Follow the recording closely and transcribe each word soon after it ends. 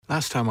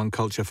Last time on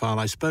Culture File,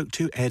 I spoke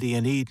to Eddie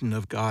and Eden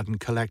of Garden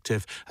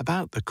Collective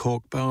about the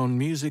Cork-born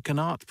music and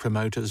art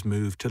promoters'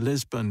 move to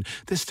Lisbon.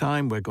 This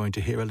time, we're going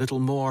to hear a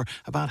little more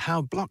about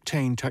how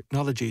blockchain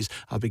technologies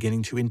are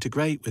beginning to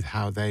integrate with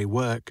how they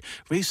work.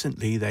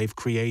 Recently, they've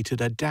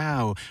created a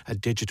DAO, a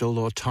digital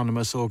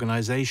autonomous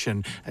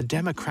organisation, a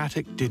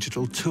democratic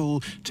digital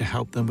tool to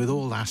help them with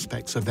all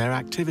aspects of their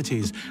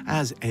activities,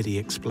 as Eddie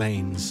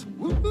explains.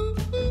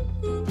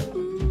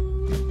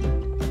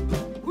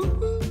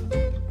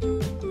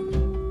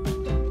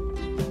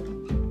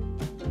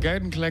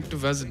 Garden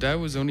Collective as a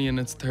DAO is only in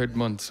its third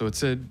month, so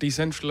it's a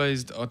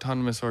decentralized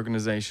autonomous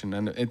organization,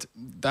 and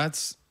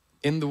that's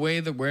in the way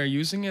that we're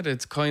using it.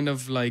 It's kind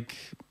of like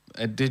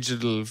a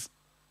digital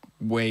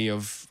way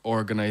of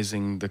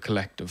organizing the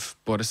collective,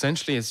 but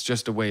essentially it's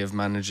just a way of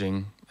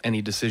managing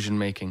any decision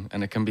making,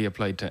 and it can be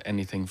applied to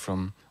anything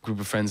from a group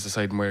of friends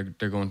deciding where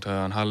they're going to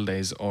on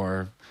holidays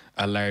or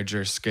a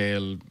larger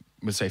scale,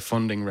 we'll say,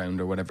 funding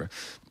round or whatever.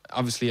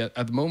 Obviously, at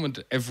the moment,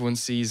 everyone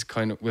sees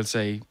kind of, we'll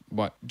say,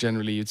 what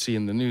generally you'd see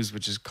in the news,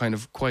 which is kind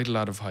of quite a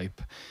lot of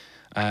hype.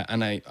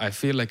 And I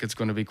feel like it's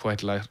going to be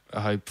quite a lot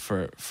of hype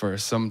for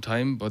some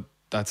time, but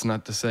that's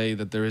not to say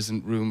that there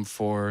isn't room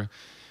for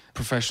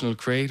professional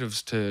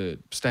creatives to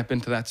step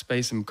into that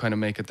space and kind of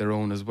make it their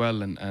own as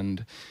well,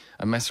 and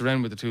mess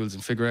around with the tools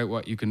and figure out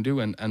what you can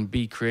do and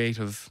be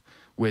creative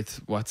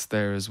with what's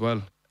there as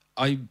well.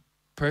 I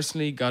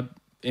personally got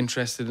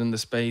interested in the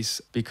space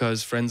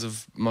because friends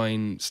of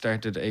mine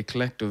started a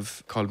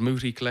collective called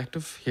Muti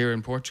Collective here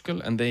in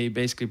Portugal, and they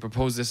basically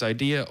proposed this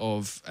idea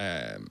of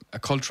a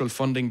cultural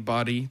funding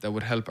body that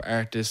would help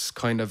artists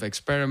kind of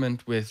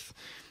experiment with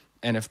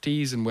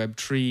NFTs and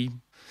Web3.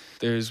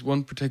 There's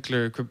one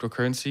particular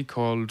cryptocurrency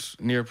called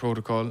Near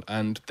Protocol,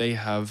 and they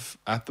have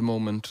at the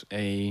moment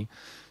a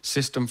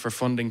system for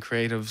funding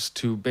creatives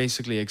to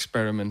basically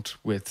experiment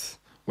with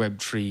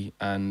Web3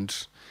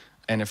 and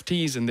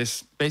NFTs, and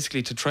this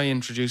basically to try and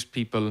introduce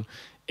people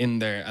in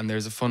there, and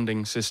there's a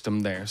funding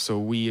system there. So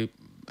we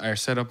are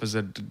set up as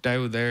a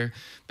DAO there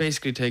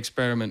basically to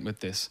experiment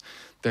with this.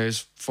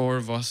 There's 4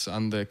 of us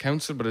on the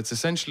council, but it's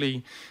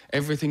essentially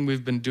everything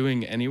we've been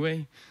doing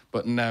anyway,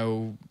 but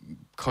now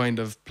kind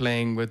of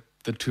playing with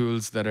the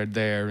tools that are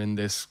there in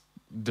this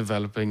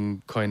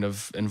developing kind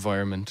of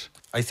environment.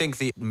 I think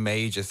the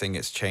major thing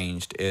that's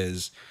changed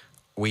is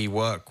we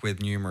work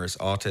with numerous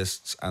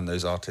artists, and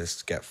those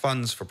artists get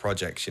funds for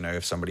projects. You know,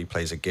 if somebody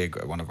plays a gig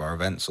at one of our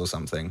events or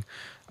something,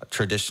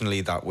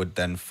 traditionally that would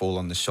then fall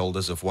on the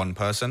shoulders of one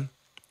person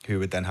who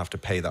would then have to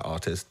pay that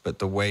artist. But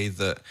the way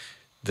that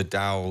the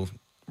DAO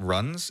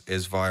runs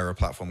is via a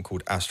platform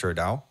called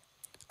AstroDAO.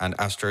 And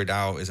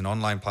AstroDAO is an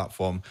online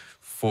platform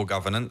for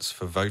governance,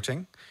 for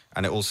voting,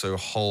 and it also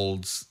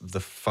holds the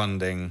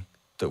funding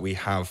that we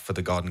have for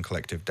the Garden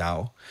Collective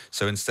DAO.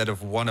 So instead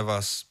of one of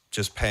us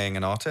just paying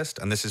an artist,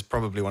 and this is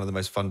probably one of the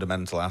most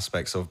fundamental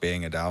aspects of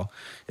being a DAO,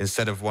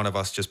 instead of one of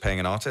us just paying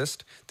an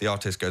artist, the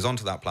artist goes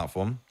onto that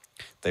platform,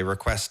 they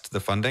request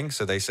the funding,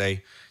 so they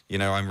say, you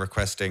know, I'm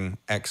requesting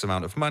X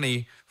amount of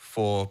money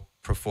for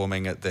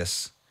performing at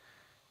this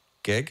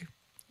gig,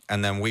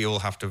 and then we all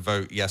have to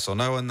vote yes or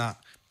no on that.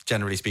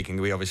 Generally speaking,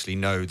 we obviously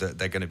know that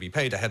they're going to be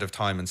paid ahead of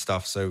time and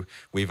stuff, so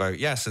we vote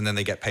yes, and then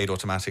they get paid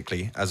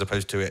automatically, as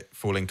opposed to it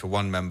falling to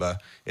one member.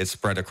 It's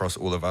spread across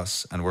all of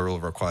us, and we're all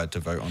required to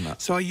vote on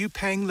that. So are you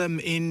paying them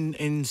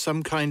in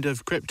some kind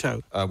of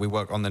crypto? We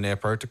work on the Near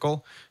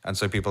protocol, and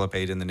so people are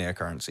paid in the Near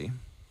currency.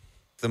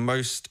 The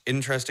most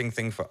interesting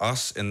thing for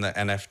us in the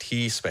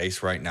NFT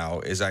space right now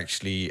is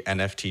actually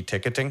NFT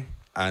ticketing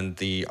and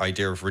the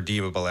idea of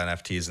redeemable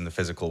NFTs in the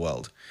physical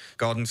world.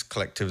 Garden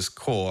Collective's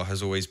core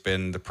has always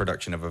been the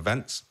production of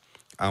events.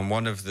 And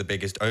one of the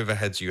biggest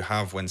overheads you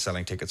have when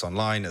selling tickets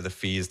online are the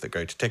fees that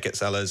go to ticket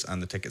sellers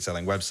and the ticket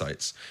selling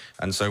websites.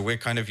 And so we're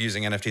kind of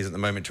using NFTs at the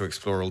moment to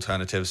explore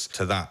alternatives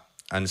to that.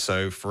 And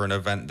so for an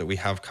event that we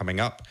have coming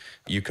up,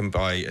 you can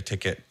buy a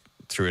ticket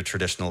through a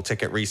traditional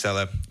ticket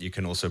reseller. You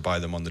can also buy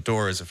them on the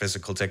door as a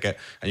physical ticket,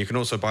 and you can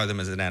also buy them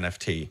as an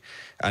NFT.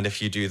 And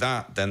if you do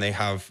that, then they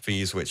have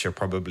fees which are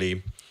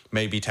probably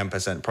maybe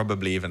 10%,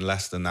 probably even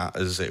less than that,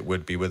 as it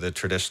would be with a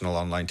traditional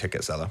online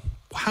ticket seller.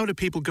 How do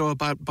people go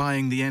about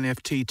buying the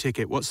NFT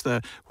ticket? What's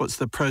the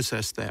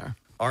process there?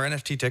 Our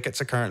NFT tickets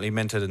are currently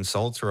minted and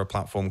sold through a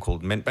platform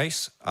called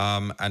Mintbase,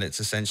 and it's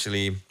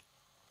essentially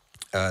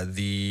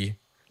the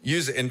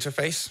user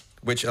interface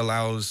which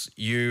allows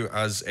you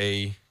as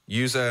a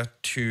user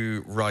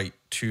to write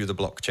to the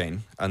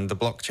blockchain. And the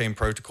blockchain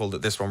protocol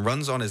that this one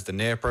runs on is the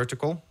Near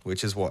protocol,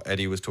 which is what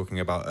Eddie was talking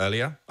about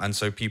earlier. And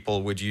so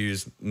people would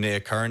use Near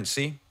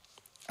currency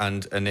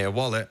and a Near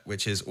wallet,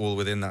 which is all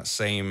within that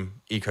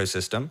same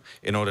ecosystem,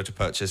 in order to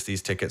purchase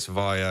these tickets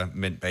via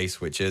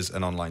Mintbase, which is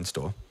an online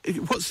store.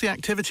 What's the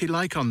activity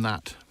like on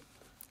that?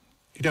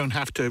 You don't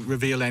have to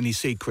reveal any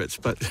secrets,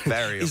 but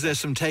is there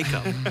some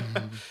take-up?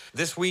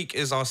 This week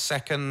is our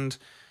second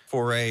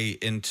foray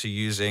into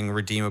using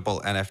redeemable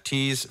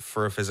NFTs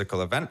for a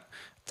physical event.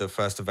 The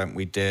first event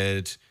we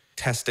did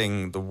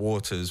testing the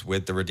waters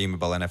with the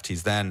redeemable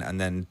NFTs then,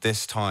 and then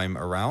this time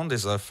around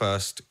is our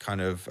first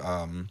kind of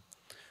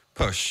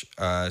push.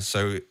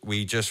 So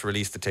we just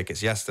released the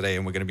tickets yesterday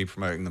and we're going to be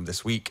promoting them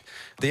this week.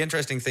 The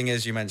interesting thing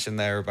is, you mentioned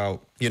there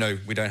about, we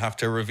don't have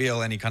to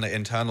reveal any kind of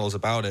internals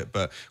about it,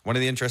 but one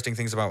of the interesting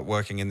things about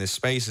working in this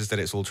space is that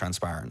it's all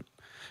transparent.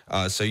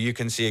 So you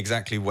can see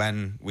exactly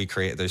when we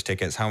created those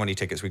tickets, how many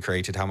tickets we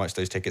created, how much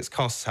those tickets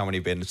cost, how many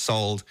been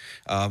sold.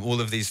 All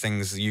of these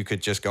things you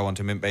could just go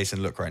onto Mintbase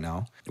and look right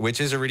now,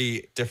 which is a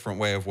really different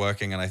way of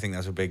working. And I think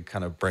that's a big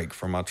kind of break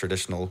from our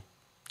traditional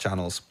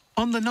channels.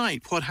 On the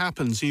night, what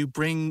happens? You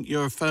bring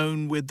your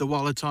phone with the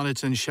wallet on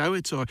it and show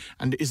it,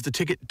 and is the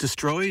ticket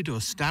destroyed or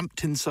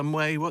stamped in some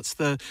way? What's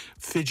the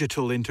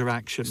phygital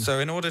interaction? So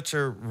in order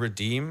to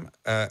redeem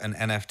an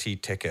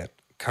NFT ticket,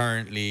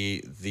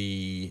 currently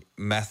the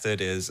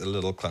method is a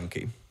little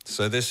clunky.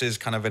 So this is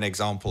kind of an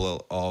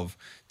example of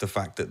the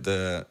fact that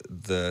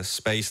the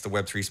space, the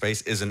Web3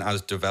 space, isn't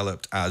as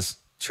developed as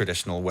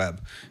traditional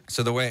web.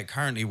 So the way it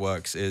currently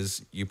works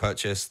is you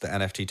purchase the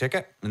NFT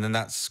ticket, and then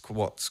that's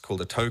what's called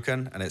a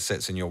token, and it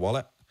sits in your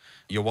wallet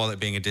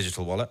being a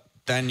digital wallet.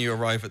 Then you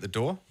arrive at the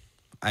door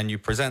and you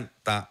present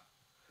that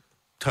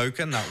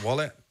token, that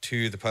wallet,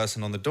 to the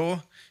person on the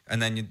door, and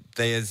then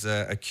there's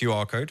a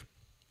QR code.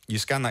 You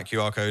scan that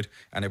QR code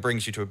and it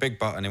brings you to a big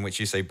button in which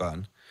you say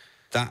burn.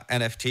 That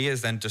NFT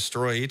is then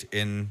destroyed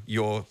in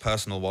your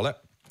personal wallet,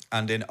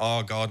 and in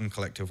our Garden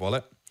Collective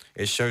wallet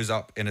it shows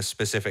up in a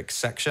specific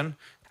section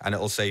and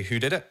it'll say who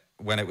did it,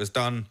 when it was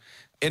done.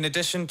 In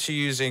addition to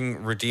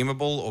using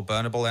redeemable or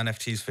burnable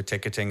NFTs for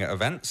ticketing at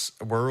events,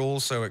 we're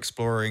also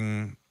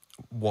exploring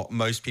what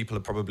most people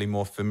are probably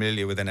more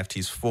familiar with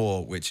NFTs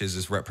for, which is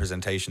as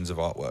representations of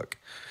artwork.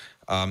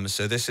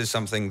 So this is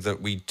something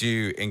that we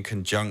do in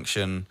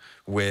conjunction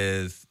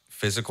with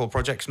physical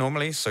projects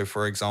normally. So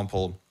for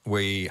example,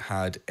 we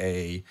had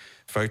a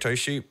photo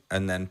shoot,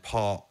 and then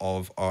part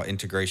of our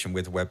integration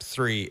with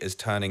Web3 is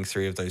turning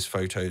 3 of those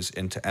photos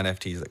into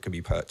NFTs that could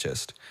be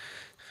purchased.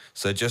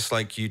 So just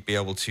like you'd be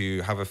able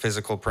to have a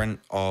physical print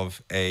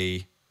of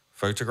a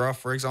photograph,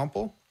 for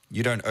example,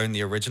 you don't own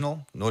the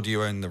original, nor do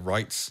you own the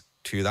rights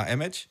to that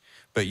image,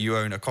 but you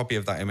own a copy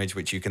of that image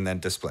which you can then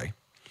display.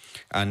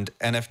 And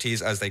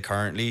NFTs, as they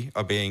currently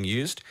are being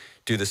used,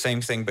 do the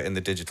same thing but in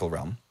the digital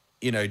realm.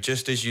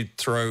 Just as you'd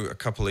throw a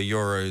couple of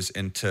euros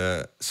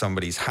into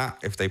somebody's hat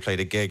if they played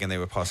a gig and they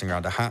were passing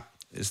around a hat,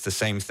 it's the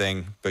same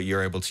thing, but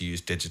you're able to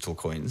use digital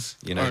coins.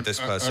 This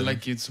person... Or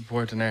like you'd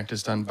support an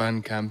artist on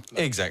Bandcamp.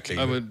 Exactly.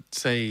 I would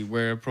say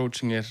we're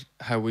approaching it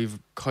how we've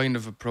kind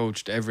of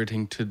approached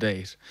everything to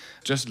date.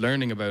 Just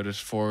learning about it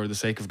for the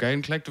sake of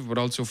Garden Collective, but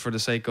also for the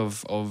sake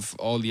of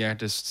all the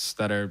artists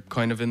that are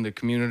kind of in the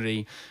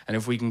community. And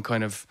if we can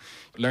kind of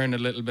learn a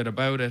little bit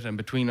about it and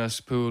between us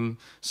pool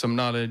some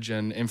knowledge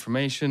and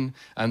information,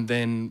 and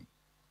then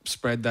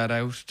spread that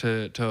out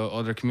to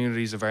other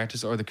communities of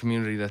artists or the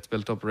community that's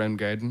built up around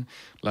Garden,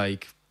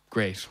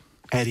 great.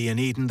 Eddie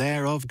and Eden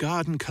there of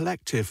Garden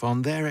Collective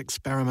on their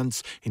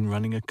experiments in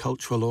running a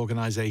cultural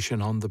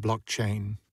organisation on the blockchain.